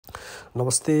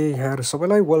नमस्ते यहाँहरु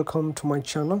सबैलाई welcome to my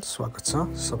channel स्वागत छ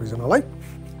सबैजनालाई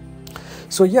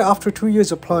So yeah, after 2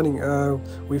 years of planning,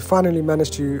 we finally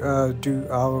managed to do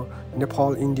our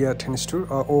Nepal-India tennis tour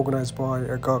organized by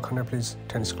Kathmandu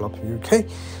Tennis Club UK.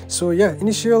 So yeah,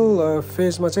 initial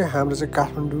phase ma चाहिँ हाम्रो चाहिँ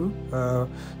काठमाडौँ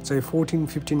चाहिँ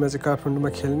 14-15 मा चाहिँ काठमाडौँमा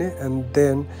खेल्ने and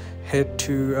then head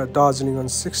to Darjeeling on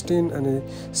 16 अनि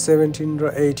 17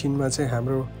 र 18 मा चाहिँ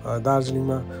हाम्रो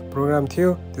दार्जिलिङमा प्रोग्राम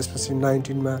थियो त्यसपछि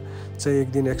 19 मा चाहिँ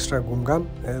एक दिन एक्स्ट्रा घुमघाम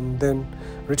and then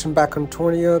return back on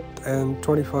 20th and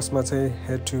 21st मा चाहिँ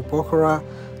head to Pokhara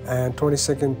and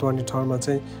 22nd 23rd मा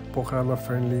चाहिँ पोखरामा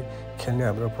फ्रेन्डली खेल्ने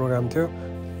हाम्रो प्रोग्राम थियो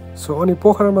सो अनि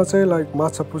पोखरामा चाहिँ लाइक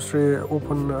माछापुच्छ्रे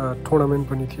ओपन टुर्नामेन्ट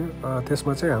पनि थियो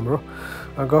त्यसमा चाहिँ हाम्रो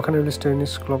गखनएबलिस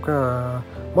टेनिस क्लबका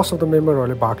मोस्ट अफ द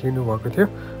मेम्बरहरूले भाग लिनु भएको थियो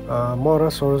म र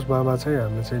सरोज मामा चाहिँ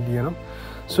हामीले चाहिँ लिएनौँ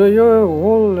सो यो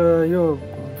होल यो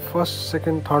फर्स्ट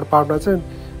सेकेन्ड थर्ड पार्टमा चाहिँ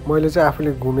मैले चाहिँ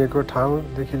आफूले घुमेको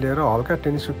ठाउँदेखि लिएर हल्का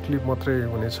टेनिसको क्लिप मात्रै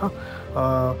हुनेछ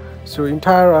सो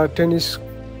इन्टायर टेनिसको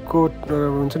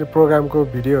हुन्छ नि प्रोग्रामको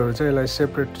भिडियोहरू चाहिँ यसलाई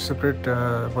सेपरेट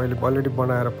मैले अलरेडी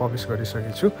बनाएर पब्लिस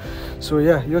गरिसकेको छु सो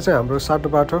या यो चाहिँ हाम्रो साटो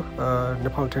बाटो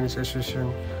नेपाल टेनिस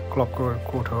एसोसिएसन क्लबको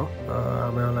कोर्ट हो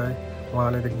हामीलाई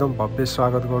उहाँले एकदम भव्य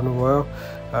स्वागत गर्नुभयो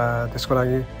त्यसको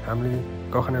लागि हामीले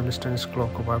गखनएबलिस टेनिस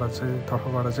क्लबकोबाट चाहिँ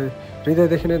तर्फबाट चाहिँ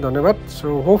हृदयदेखि नै धन्यवाद सो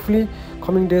होपफुली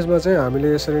कमिङ डेजमा चाहिँ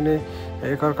हामीले यसरी नै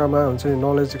एकअर्कामा हुन्छ नि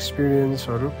नलेज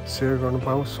एक्सपिरियन्सहरू सेयर गर्नु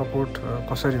पाऊँ सपोर्ट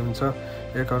कसरी हुन्छ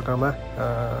एकअर्कामा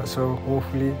सो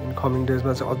होपफुली इन कमिङ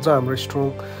डेजमा चाहिँ अझ हाम्रो स्ट्रङ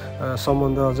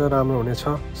सम्बन्ध अझ राम्रो हुनेछ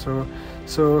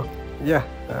सो या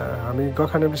हामी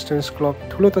गखनएबलिस टेनिस क्लब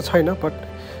ठुलो त छैन बट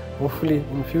होपफुली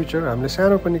इन फ्युचर हामीले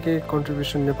सानो पनि केही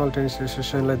कन्ट्रिब्युसन नेपाल टेनिस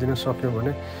एसोसिएसनलाई दिन सक्यौँ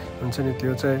भने हुन्छ नि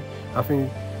त्यो चाहिँ आफै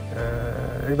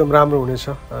एकदम राम्रो हुनेछ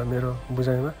मेरो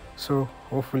बुझाइमा सो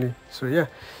होपफुली सो या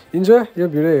इन्जोय यो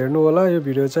भिडियो हेर्नु होला यो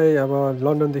भिडियो चाहिँ अब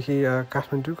लन्डनदेखि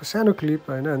काठमाडौँको सानो क्लिप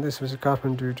होइन अनि त्यसपछि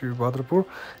काठमाडौँ टु भद्रपुर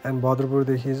एन्ड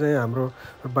भद्रपुरदेखि चाहिँ हाम्रो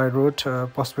बाई रोड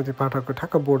पशुपति फाटकको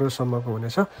ठ्याक्क बोर्डरसम्मको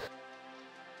हुनेछ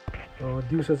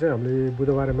दिउँसो चाहिँ हामीले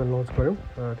बुधबारमा लन्च गऱ्यौँ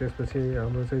त्यसपछि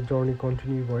हाम्रो चाहिँ जर्नी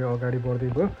कन्टिन्यू भयो अगाडि बढ्दै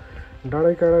गयो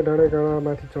डाँडैकाँडा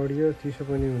माथि चढियो चिसो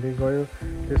पनि हुँदै गयो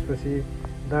त्यसपछि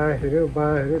दायाँ हेऱ्यो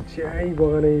बायाँ हेऱ्यो चिया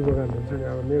बगान हुन्छ नि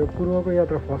अब मेरो पूर्वको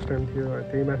यात्रा फर्स्ट टाइम थियो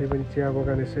त्यही माथि पनि चिया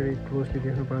बगान यसरी क्लोजली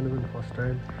देख्नु पाउनु पनि फर्स्ट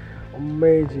टाइम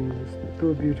अमेजिङ यस्तो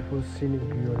ब्युटिफुल सिनिक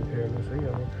भ्यूहरू थियो हेर्नुहोस् है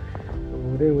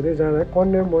अब हुँदै जाँदा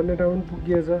कन्याम भन्ने ठाउँ पनि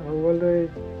पुगिएछ अब मैले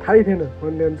थाहै थिएन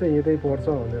कन्याम चाहिँ यतै पर्छ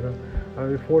भनेर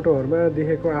अब फोटोहरूमा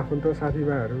देखेको आफन्त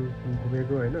साथीभाइहरू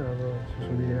घुमेको होइन अब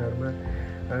सोसियल मिडियाहरूमा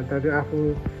त्यहाँदेखि आफू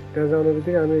त्यहाँ जानु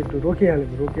बित्तिकै हामी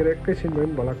रोकिहाल्यौँ रोकेर एकैछिन भए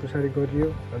पनि भलाकुसारी गरियो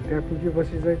अनि त्यहाँ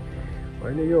पुगेपछि चाहिँ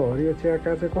होइन यो हरियो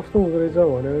चियाका चाहिँ कस्तो हुँदो रहेछ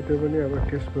भनेर त्यो पनि अब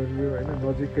टेस्ट गरियो होइन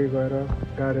नजिकै गएर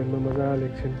गार्डनमा मजाले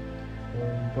एकछिन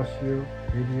बसियो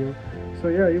हिँडियो so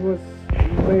yeah it was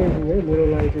amazing है मेरो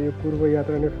लागि चाहिँ यो पूर्व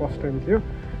यात्रा नै फर्स्ट टाइम थियो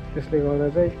त्यसले गर्दा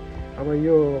चाहिँ अब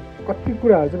यो कति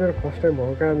कुराहरू चाहिँ मेरो फर्स्ट टाइम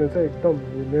भएको कारणले चाहिँ एकदम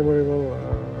मेमोरेबल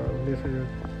हुनेछ यो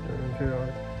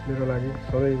चाहिँ मेरो लागि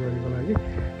सधैँभरिको लागि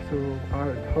सो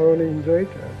थरोली इन्जोय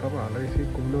तपाईँहरूलाई यसरी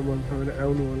घुम्न मन छ भने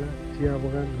आउनु होला चिया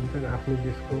बगान हुन्छ नि आफ्नो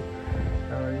देशको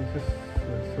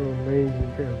सो अमेजिङ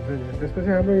चाहिँ हुन्छ नि त्यसपछि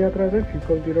हाम्रो यात्रा चाहिँ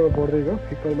फिक्कलतिर बढ्दै गयो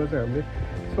फिक्कलमा चाहिँ हामीले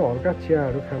यसो हल्का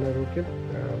चियाहरू खान रोक्यौँ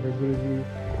हाम्रो गुरुजी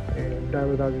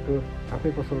डाँडो दाजुको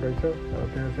आफ्नै पसल रहेछ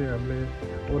त्यहाँ चाहिँ हामीले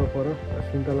वरपर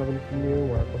सुन्तला पनि किन्यौँ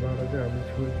उहाँकोबाट चाहिँ हामीले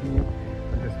छुर्पी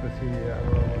त्यसपछि अब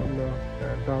भनौँ न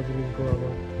दार्जिलिङको अब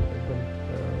एकदम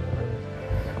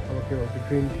अब के भन्छ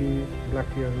ग्रिन टी ब्ल्याक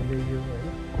टीहरू ल्याइयो होइन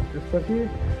त्यसपछि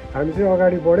हामी चाहिँ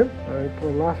अगाडि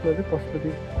बढ्यौँ लास्टमा चाहिँ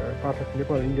पशुपति पाठक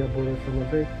नेपाल इन्डिया बोर्डरसम्म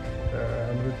चाहिँ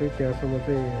हाम्रो चाहिँ त्यहाँसम्म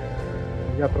चाहिँ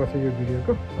यात्रा छ यो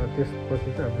भिडियोको त्यसपछि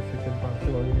चाहिँ हाम्रो सेकेन्ड पार्ट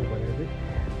चाहिँ अघि भनेर चाहिँ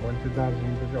मैले चाहिँ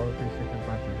दार्जिलिङको चाहिँ अर्को सेकेन्ड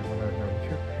पार्ट भिडियो बनाएर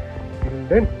जान्छु टिल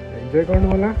देन इन्जोय गर्नु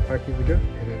होला बाँकी भिडियो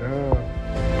हेरेर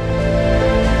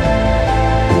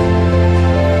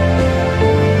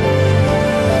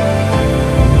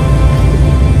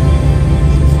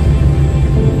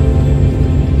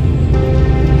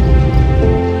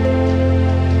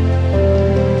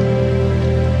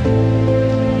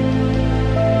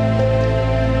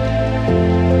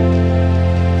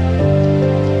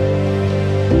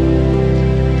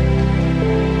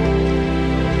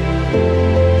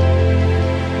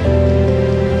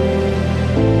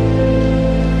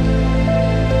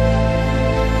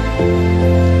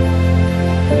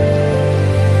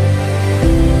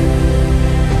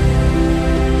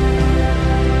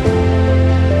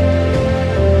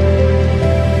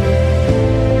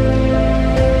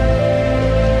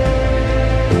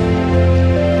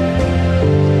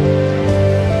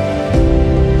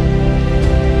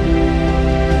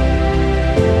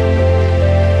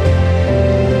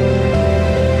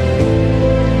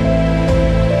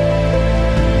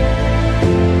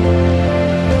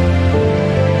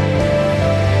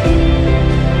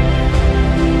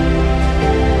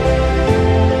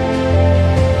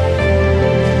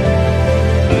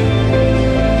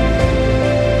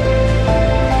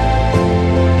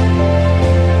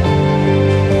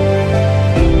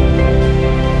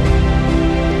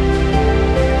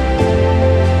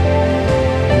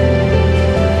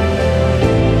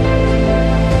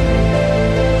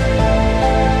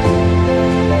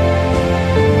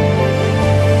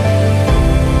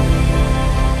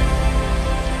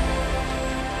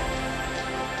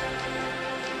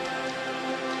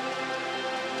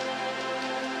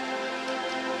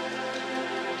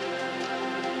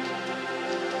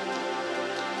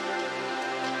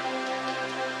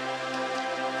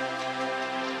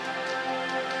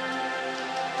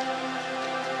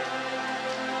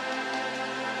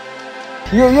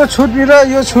यो छुर्पी र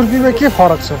यो छुर्पीमा के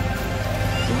फरक छ?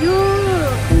 यो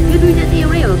दुईटा चाहिँ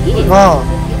एउटै हो कि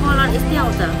कलर यस्तै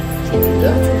आउँछ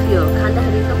छुर्पी हो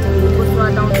खाँदाखेरि एकदम फुलको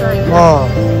स्वाद आउँछ हैन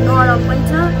नरम पनि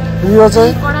छ यो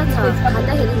चाहिँ कडा छ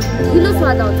खाँदाखेरि ढिलो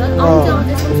स्वाद आउँछ आउँछ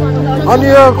स्वाद आउँछ अनि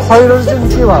यो खैरो चाहिँ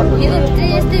के भएको? यो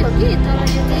चाहिँ यस्तै हो कि तर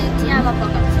यो चाहिँ चियामा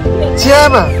पकाउँछ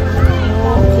चियामा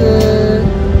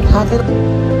थाहा थिएन